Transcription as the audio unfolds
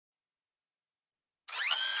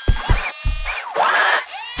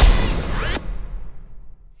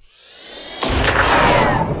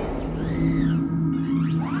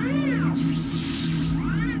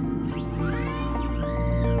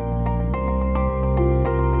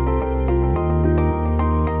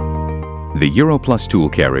The Europlus tool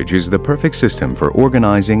carriage is the perfect system for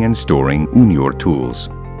organizing and storing Unior tools.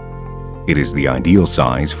 It is the ideal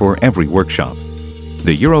size for every workshop.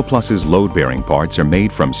 The Europlus's load-bearing parts are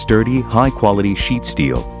made from sturdy, high-quality sheet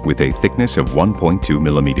steel with a thickness of 1.2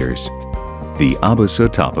 millimeters. The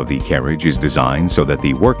abasa top of the carriage is designed so that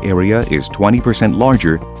the work area is 20%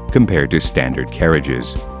 larger compared to standard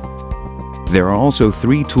carriages. There are also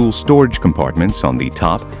 3 tool storage compartments on the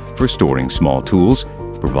top for storing small tools,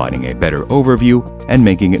 providing a better overview and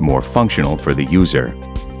making it more functional for the user.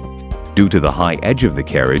 Due to the high edge of the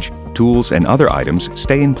carriage, tools and other items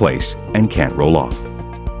stay in place and can't roll off.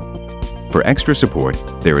 For extra support,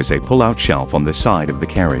 there is a pull-out shelf on the side of the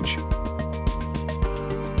carriage.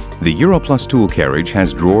 The Europlus tool carriage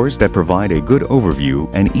has drawers that provide a good overview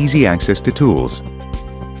and easy access to tools.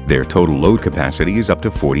 Their total load capacity is up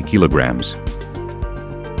to 40 kilograms.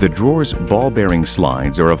 The drawer's ball-bearing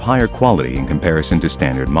slides are of higher quality in comparison to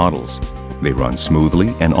standard models. They run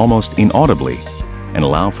smoothly and almost inaudibly and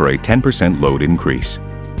allow for a 10% load increase.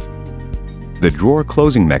 The drawer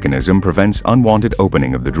closing mechanism prevents unwanted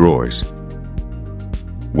opening of the drawers.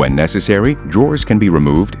 When necessary, drawers can be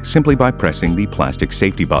removed simply by pressing the plastic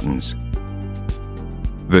safety buttons.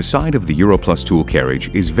 The side of the Europlus tool carriage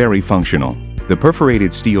is very functional. The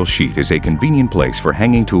perforated steel sheet is a convenient place for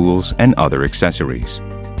hanging tools and other accessories.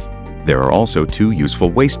 There are also 2 useful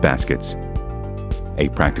waste baskets, a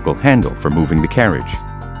practical handle for moving the carriage,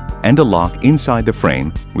 and a lock inside the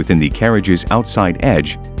frame within the carriage's outside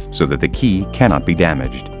edge so that the key cannot be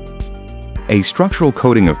damaged. A structural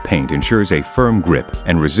coating of paint ensures a firm grip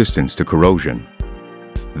and resistance to corrosion.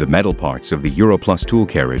 The metal parts of the Europlus tool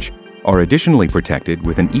carriage are additionally protected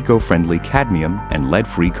with an eco-friendly cadmium and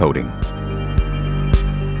lead-free coating.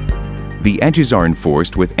 The edges are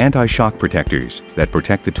enforced with anti-shock protectors that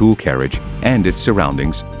protect the tool carriage and its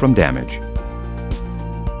surroundings from damage.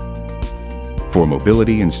 For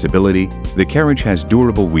mobility and stability, the carriage has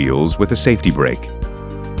durable wheels with a safety brake.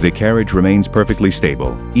 The carriage remains perfectly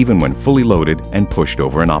stable, even when fully loaded and pushed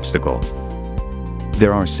over an obstacle.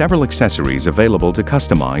 There are several accessories available to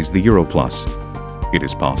customize the Europlus. It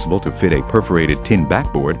is possible to fit a perforated tin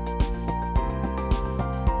backboard,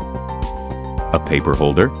 a paper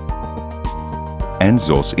holder, and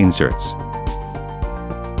ZOS inserts.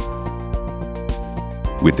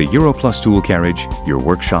 With the Europlus tool carriage, your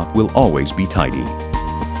workshop will always be tidy.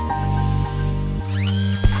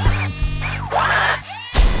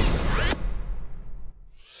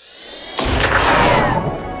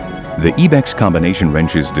 The Ibex combination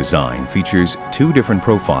wrench's design features 2 different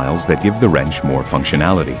profiles that give the wrench more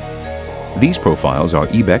functionality. These profiles are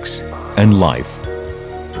Ibex and Life.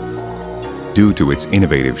 Due to its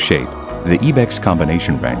innovative shape, the Ibex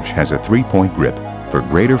combination wrench has a 3-point grip for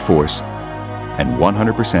greater force and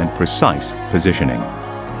 100% precise positioning.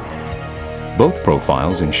 Both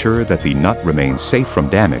profiles ensure that the nut remains safe from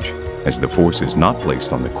damage, as the force is not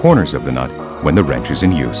placed on the corners of the nut when the wrench is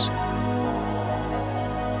in use.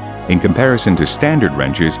 In comparison to standard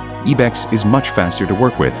wrenches, Ibex is much faster to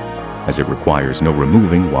work with, as it requires no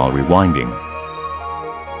removing while rewinding.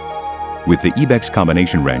 With the Ibex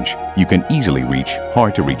combination wrench, you can easily reach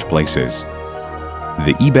hard-to-reach places.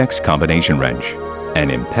 The Ibex combination wrench,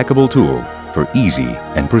 an impeccable tool for easy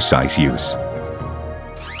and precise use.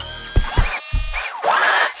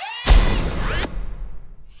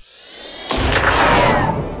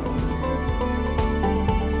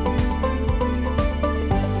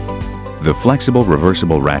 The flexible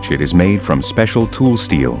reversible ratchet is made from special tool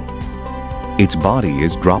steel. Its body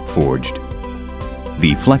is drop forged.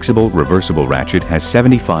 The flexible reversible ratchet has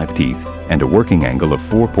 75 teeth and a working angle of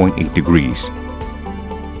 4.8 degrees.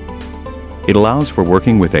 It allows for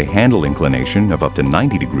working with a handle inclination of up to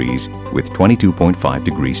 90 degrees with 22.5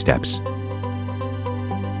 degree steps.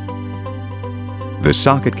 The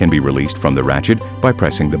socket can be released from the ratchet by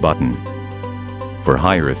pressing the button. For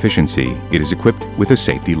higher efficiency, it is equipped with a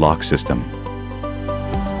safety lock system.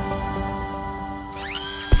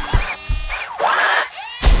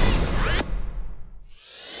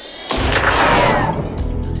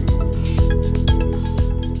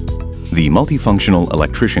 The multifunctional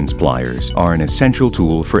electrician's pliers are an essential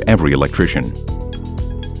tool for every electrician.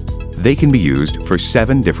 They can be used for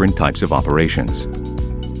 7 different types of operations.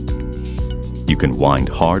 You can wind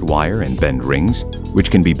hard wire and bend rings,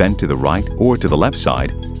 which can be bent to the right or to the left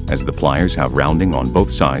side, as the pliers have rounding on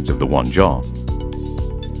both sides of the one jaw.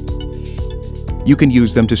 You can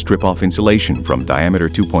use them to strip off insulation from diameter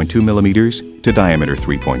 2.2 millimeters to diameter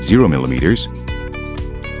 3.0 millimeters,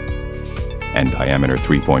 and diameter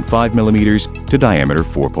 3.5 millimeters to diameter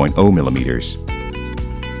 4.0 millimeters.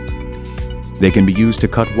 They can be used to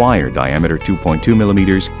cut wire diameter 2.2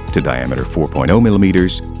 millimeters to diameter 4.0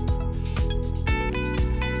 millimeters,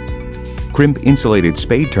 crimp insulated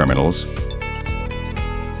spade terminals,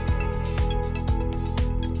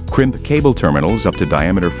 crimp cable terminals up to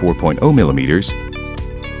diameter 4.0 millimeters,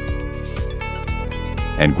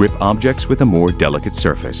 and grip objects with a more delicate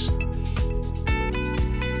surface.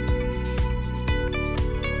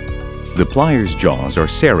 The pliers' jaws are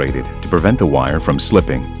serrated to prevent the wire from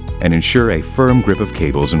slipping and ensure a firm grip of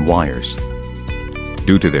cables and wires.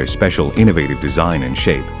 Due to their special innovative design and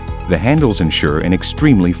shape, the handles ensure an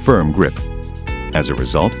extremely firm grip. As a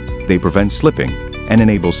result, they prevent slipping and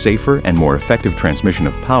enable safer and more effective transmission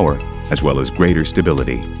of power, as well as greater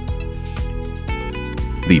stability.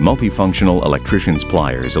 The multifunctional electrician's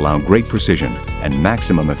pliers allow great precision and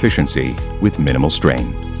maximum efficiency with minimal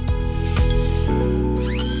strain.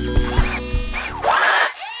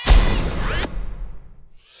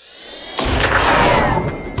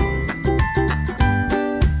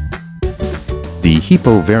 The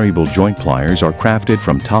Hippo variable joint pliers are crafted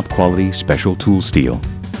from top-quality special tool steel.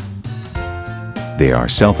 They are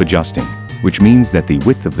self-adjusting, which means that the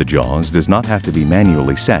width of the jaws does not have to be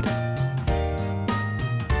manually set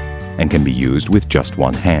and can be used with just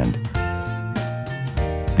one hand.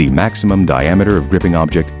 The maximum diameter of gripping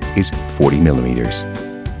object is 40 millimeters.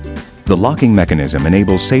 The locking mechanism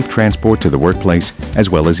enables safe transport to the workplace as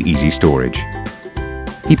well as easy storage.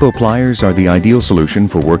 Hippo pliers are the ideal solution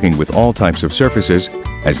for working with all types of surfaces,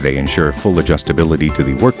 as they ensure full adjustability to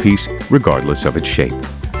the workpiece regardless of its shape.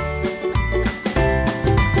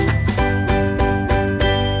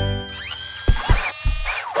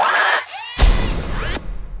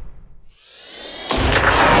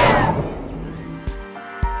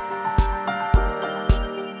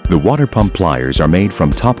 The water pump pliers are made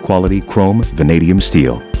from top-quality chrome vanadium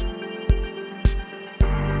steel.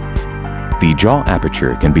 The jaw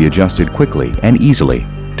aperture can be adjusted quickly and easily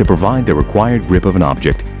to provide the required grip of an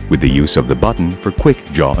object with the use of the button for quick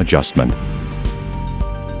jaw adjustment.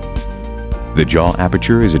 The jaw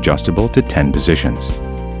aperture is adjustable to 10 positions.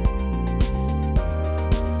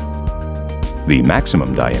 The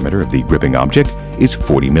maximum diameter of the gripping object is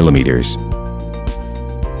 40 millimeters.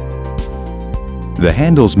 The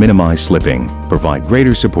handles minimize slipping, provide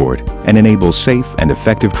greater support, and enable safe and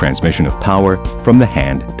effective transmission of power from the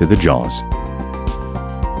hand to the jaws.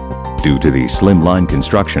 Due to the slim-line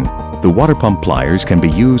construction, the water pump pliers can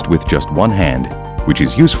be used with just one hand, which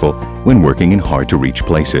is useful when working in hard-to-reach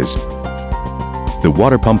places. The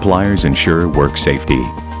water pump pliers ensure work safety.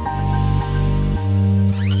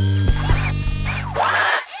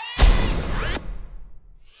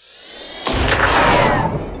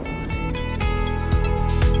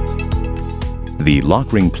 The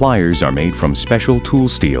lock ring pliers are made from special tool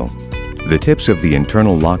steel. The tips of the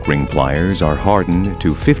internal lock ring pliers are hardened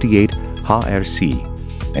to 58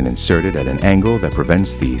 HRC and inserted at an angle that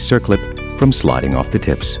prevents the circlip from sliding off the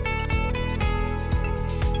tips.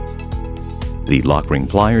 The lock ring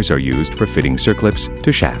pliers are used for fitting circlips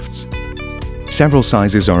to shafts. Several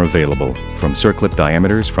sizes are available, from circlip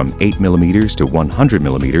diameters from 8 mm to 100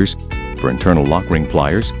 mm for internal lock ring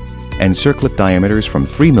pliers, and circlip diameters from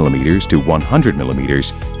 3 mm to 100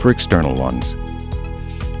 mm for external ones.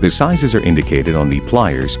 The sizes are indicated on the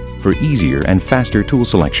pliers for easier and faster tool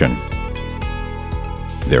selection.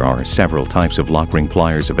 There are several types of lock ring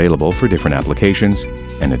pliers available for different applications,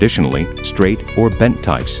 and additionally, straight or bent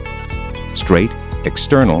types. Straight,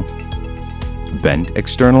 external, bent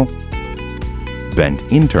external, bent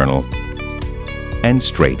internal, and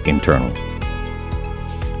straight internal.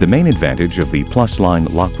 The main advantage of the plus-line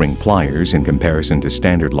lock ring pliers in comparison to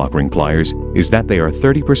standard lock ring pliers is that they are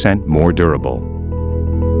 30% more durable.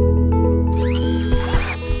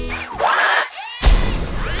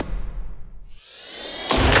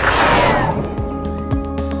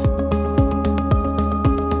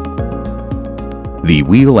 The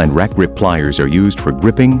wheel and rack grip pliers are used for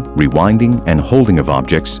gripping, rewinding, and holding of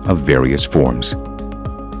objects of various forms.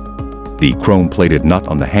 The chrome-plated nut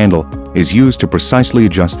on the handle is used to precisely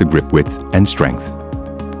adjust the grip width and strength.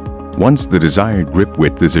 Once the desired grip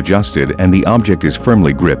width is adjusted and the object is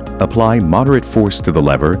firmly gripped, apply moderate force to the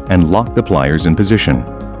lever and lock the pliers in position.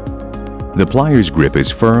 The pliers' grip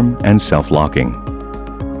is firm and self-locking.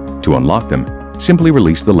 To unlock them, simply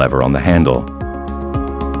release the lever on the handle.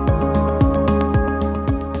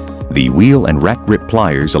 The wheel and rack grip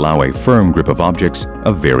pliers allow a firm grip of objects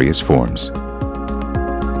of various forms.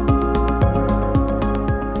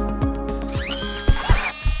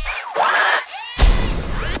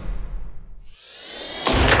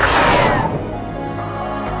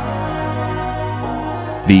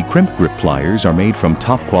 The crimp grip pliers are made from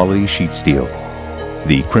top-quality sheet steel.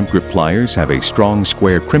 The crimp grip pliers have a strong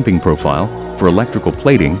square crimping profile for electrical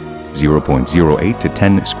plating, 0.08 to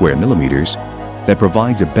 10 square millimeters, that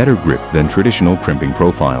provides a better grip than traditional crimping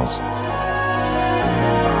profiles.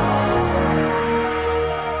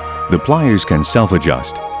 The pliers can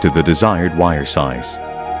self-adjust to the desired wire size.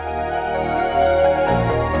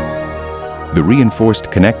 The reinforced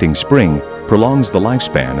connecting spring prolongs the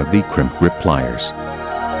lifespan of the crimp grip pliers.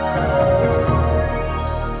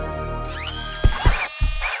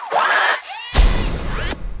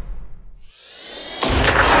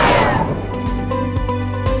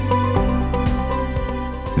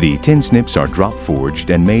 The tin snips are drop forged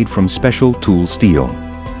and made from special tool steel.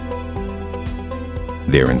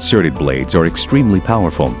 Their inserted blades are extremely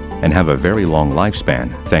powerful and have a very long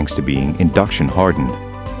lifespan thanks to being induction hardened.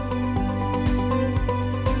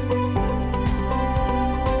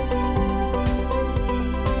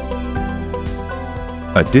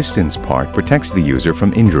 A distance part protects the user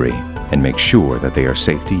from injury and makes sure that they are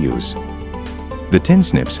safe to use. The tin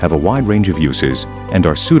snips have a wide range of uses and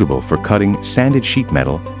are suitable for cutting sanded sheet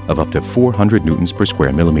metal of up to 400 newtons per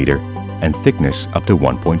square millimeter and thickness up to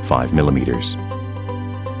 1.5 millimeters.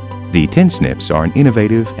 The tin snips are an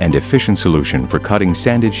innovative and efficient solution for cutting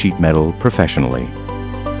sanded sheet metal professionally.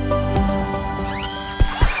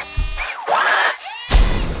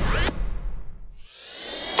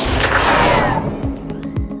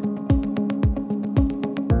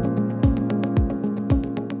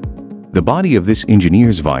 The body of this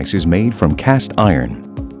engineer's vise is made from cast iron.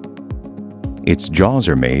 Its jaws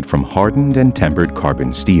are made from hardened and tempered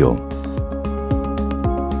carbon steel.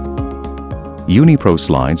 Unipro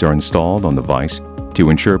slides are installed on the vise to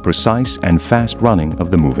ensure precise and fast running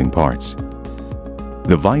of the moving parts.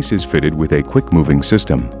 The vise is fitted with a quick-moving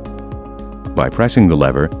system. By pressing the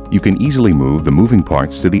lever, you can easily move the moving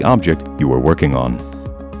parts to the object you are working on.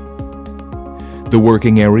 The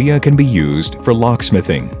working area can be used for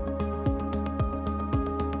locksmithing.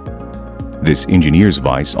 This engineer's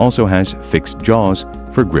vise also has fixed jaws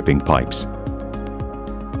for gripping pipes.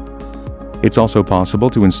 It's also possible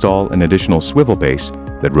to install an additional swivel base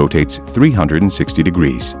that rotates 360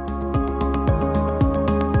 degrees.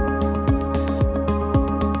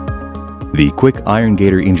 The Quick Iron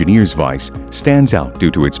Gator engineer's vise stands out due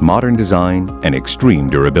to its modern design and extreme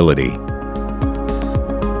durability.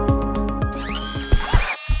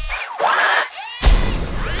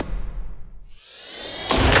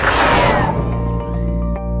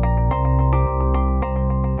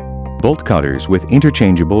 Bolt cutters with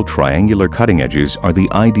interchangeable triangular cutting edges are the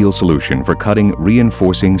ideal solution for cutting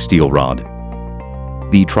reinforcing steel rod.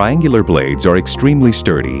 The triangular blades are extremely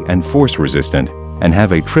sturdy and force-resistant and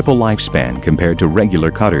have a triple lifespan compared to regular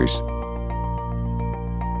cutters.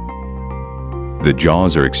 The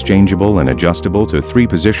jaws are exchangeable and adjustable to 3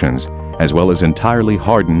 positions, as well as entirely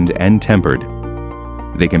hardened and tempered.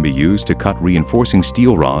 They can be used to cut reinforcing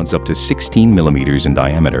steel rods up to 16 millimeters in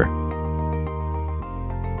diameter.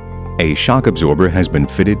 A shock absorber has been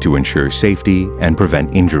fitted to ensure safety and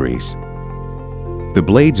prevent injuries. The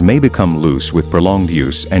blades may become loose with prolonged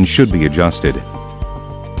use and should be adjusted.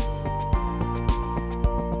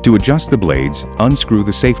 To adjust the blades, unscrew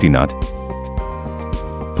the safety nut,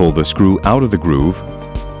 pull the screw out of the groove,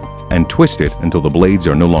 and twist it until the blades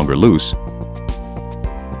are no longer loose.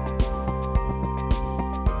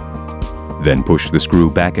 Then push the screw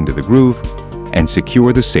back into the groove and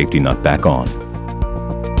secure the safety nut back on.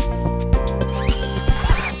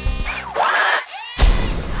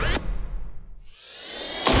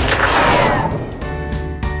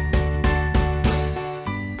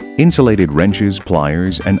 Insulated wrenches,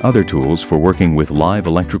 pliers, and other tools for working with live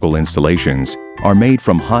electrical installations are made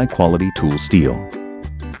from high-quality tool steel.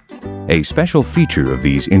 A special feature of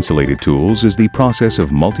these insulated tools is the process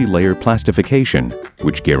of multi-layer plastification,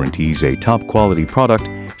 which guarantees a top-quality product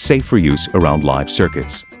safe for use around live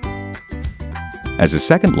circuits. As a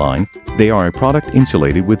second line, they are a product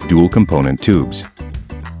insulated with dual-component tubes.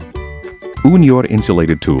 Unior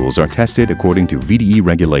insulated tools are tested according to Videi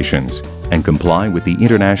regulations and comply with the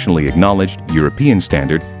internationally acknowledged European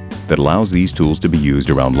standard that allows these tools to be used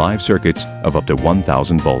around live circuits of up to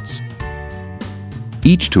 1000 volts.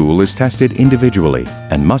 Each tool is tested individually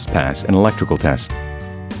and must pass an electrical test.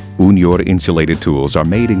 Unior insulated tools are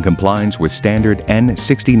made in compliance with standard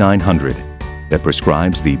N6900 that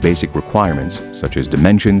prescribes the basic requirements such as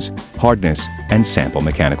dimensions, hardness, and sample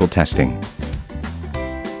mechanical testing.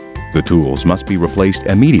 The tools must be replaced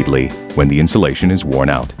immediately when the insulation is worn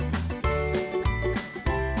out.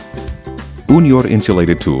 Unior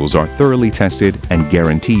insulated tools are thoroughly tested and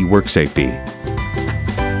guarantee work safety.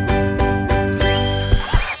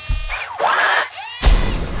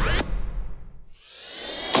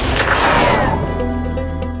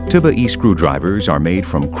 Videi screwdrivers are made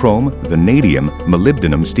from chrome, vanadium,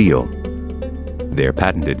 molybdenum steel. Their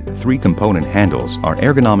patented three-component handles are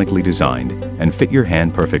ergonomically designed and fit your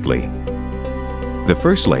hand perfectly. The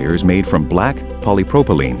first layer is made from black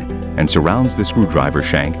polypropylene and surrounds the screwdriver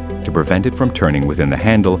shank to prevent it from turning within the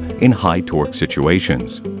handle in high torque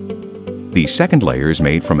situations. The second layer is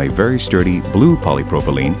made from a very sturdy blue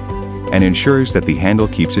polypropylene and ensures that the handle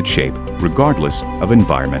keeps its shape regardless of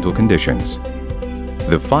environmental conditions.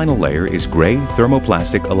 The final layer is gray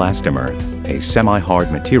thermoplastic elastomer, a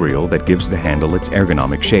semi-hard material that gives the handle its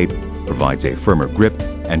ergonomic shape, provides a firmer grip,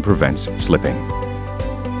 and prevents slipping.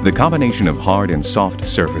 The combination of hard and soft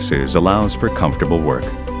surfaces allows for comfortable work.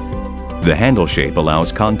 The handle shape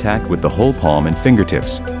allows contact with the whole palm and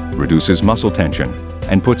fingertips, reduces muscle tension,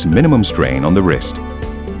 and puts minimum strain on the wrist.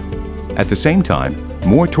 At the same time,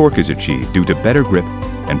 more torque is achieved due to better grip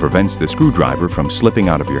and prevents the screwdriver from slipping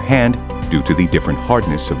out of your hand due to the different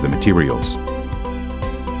hardness of the materials.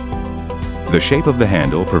 The shape of the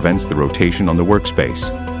handle prevents the rotation on the workspace.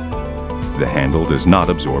 The handle does not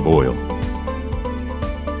absorb oil.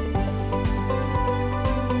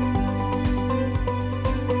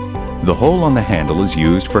 The hole on the handle is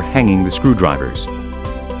used for hanging the screwdrivers.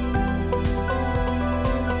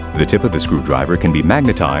 The tip of the screwdriver can be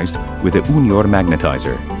magnetized with a Unior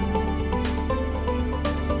magnetizer.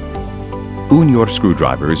 Unior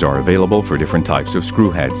screwdrivers are available for different types of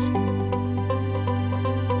screw heads.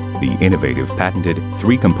 The innovative patented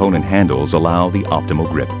three-component handles allow the optimal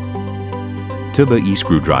grip. Videi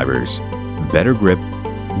screwdrivers, better grip,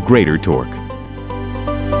 greater torque.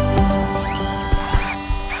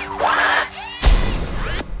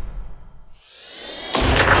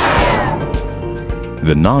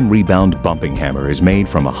 The non-rebound bumping hammer is made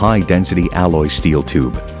from a high-density alloy steel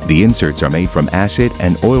tube. The inserts are made from acid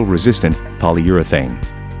and oil-resistant polyurethane.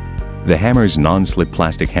 The hammer's non-slip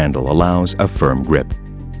plastic handle allows a firm grip.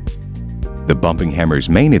 The bumping hammer's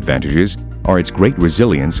main advantages are its great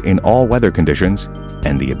resilience in all weather conditions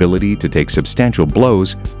and the ability to take substantial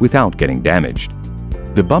blows without getting damaged.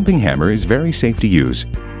 The bumping hammer is very safe to use,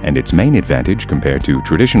 and its main advantage compared to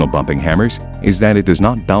traditional bumping hammers is that it does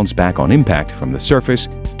not bounce back on impact from the surface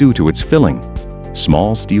due to its filling,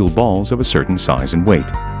 small steel balls of a certain size and weight.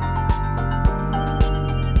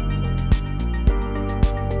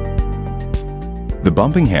 The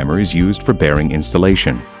bumping hammer is used for bearing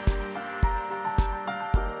installation,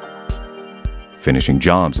 finishing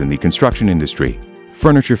jobs in the construction industry,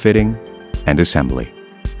 furniture fitting, and assembly.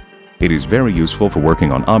 It is very useful for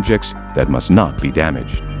working on objects that must not be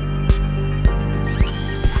damaged.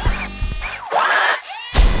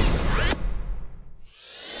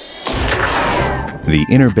 The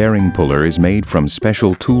inner bearing puller is made from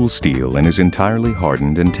special tool steel and is entirely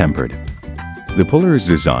hardened and tempered. The puller is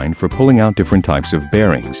designed for pulling out different types of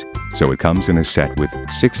bearings, so it comes in a set with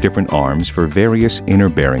 6 different arms for various inner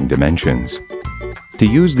bearing dimensions. To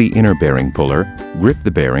use the inner bearing puller, grip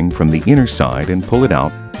the bearing from the inner side and pull it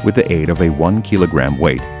out with the aid of a 1 kilogram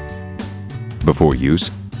weight. Before use,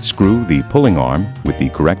 screw the pulling arm with the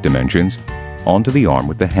correct dimensions onto the arm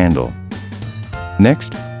with the handle.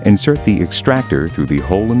 Next, insert the extractor through the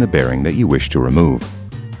hole in the bearing that you wish to remove.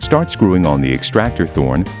 Start screwing on the extractor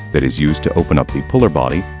thorn that is used to open up the puller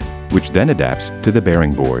body, which then adapts to the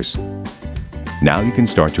bearing bores. Now you can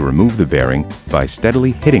start to remove the bearing by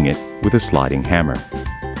steadily hitting it with a sliding hammer.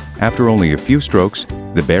 After only a few strokes,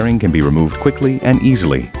 the bearing can be removed quickly and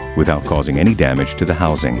easily without causing any damage to the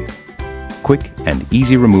housing. Quick and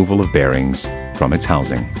easy removal of bearings from its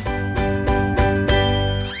housing.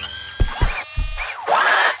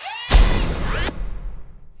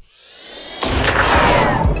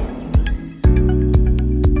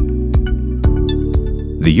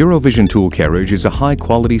 The Eurovision tool carriage is a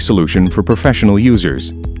high-quality solution for professional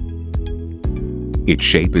users. Its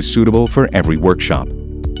shape is suitable for every workshop.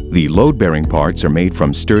 The load-bearing parts are made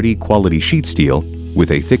from sturdy quality sheet steel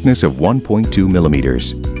with a thickness of 1.2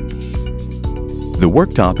 millimeters. The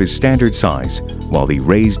worktop is standard size, while the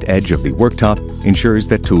raised edge of the worktop ensures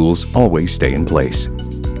that tools always stay in place.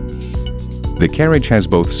 The carriage has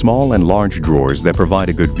both small and large drawers that provide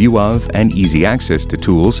a good view of and easy access to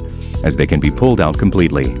tools, as they can be pulled out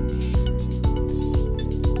completely.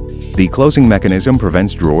 The closing mechanism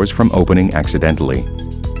prevents drawers from opening accidentally.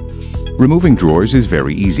 Removing drawers is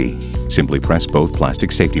very easy. Simply press both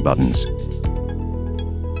plastic safety buttons.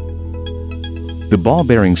 The ball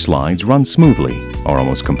bearing slides run smoothly, are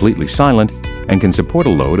almost completely silent, and can support a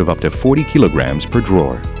load of up to 40 kilograms per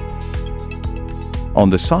drawer. On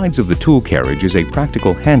the sides of the tool carriage is a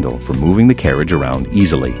practical handle for moving the carriage around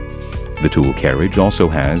easily. The tool carriage also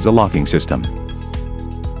has a locking system.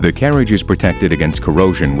 The carriage is protected against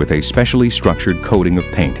corrosion with a specially structured coating of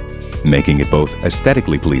paint, making it both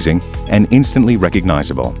aesthetically pleasing and instantly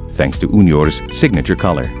recognizable thanks to Unior's signature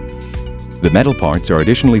color. The metal parts are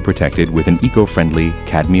additionally protected with an eco-friendly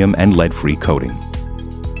cadmium and lead-free coating.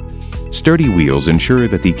 Sturdy wheels ensure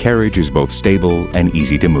that the carriage is both stable and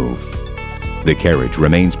easy to move. The carriage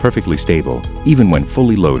remains perfectly stable even when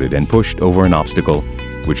fully loaded and pushed over an obstacle,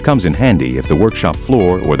 which comes in handy if the workshop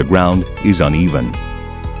floor or the ground is uneven.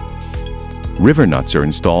 River nuts are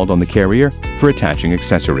installed on the carrier for attaching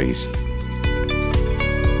accessories.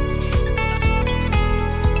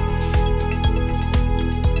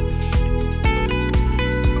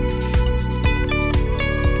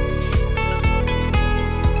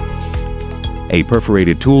 A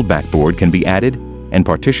perforated tool backboard can be added, and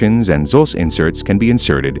partitions and ZOS inserts can be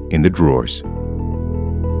inserted in the drawers.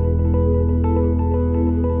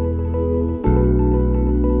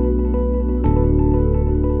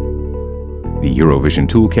 The Eurovision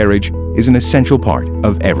tool carriage is an essential part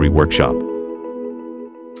of every workshop.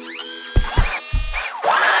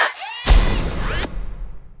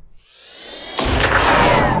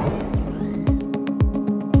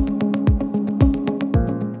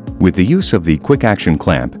 With the use of the quick-action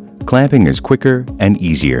clamp, clamping is quicker and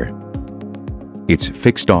easier. Its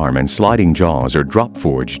fixed arm and sliding jaws are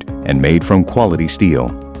drop-forged and made from quality steel.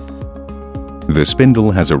 The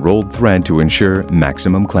spindle has a rolled thread to ensure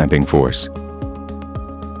maximum clamping force.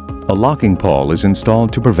 A locking pawl is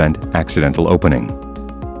installed to prevent accidental opening.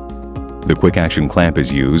 The quick-action clamp is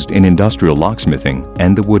used in industrial locksmithing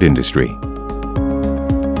and the wood industry.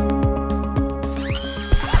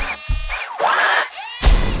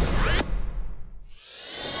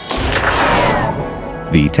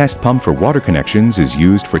 The test pump for water connections is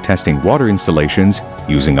used for testing water installations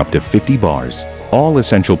using up to 50 bars. All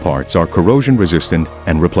essential parts are corrosion resistant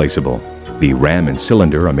and replaceable. The ram and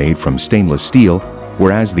cylinder are made from stainless steel,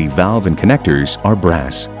 whereas the valve and connectors are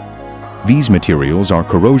brass. These materials are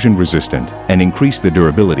corrosion resistant and increase the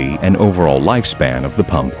durability and overall lifespan of the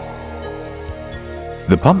pump.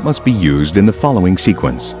 The pump must be used in the following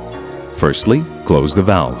sequence. Firstly, close the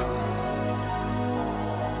valve.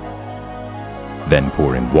 Then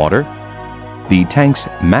pour in water. The tank's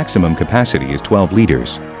maximum capacity is 12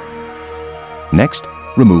 liters. Next,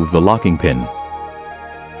 remove the locking pin.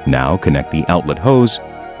 Now connect the outlet hose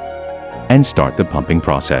and start the pumping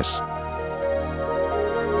process.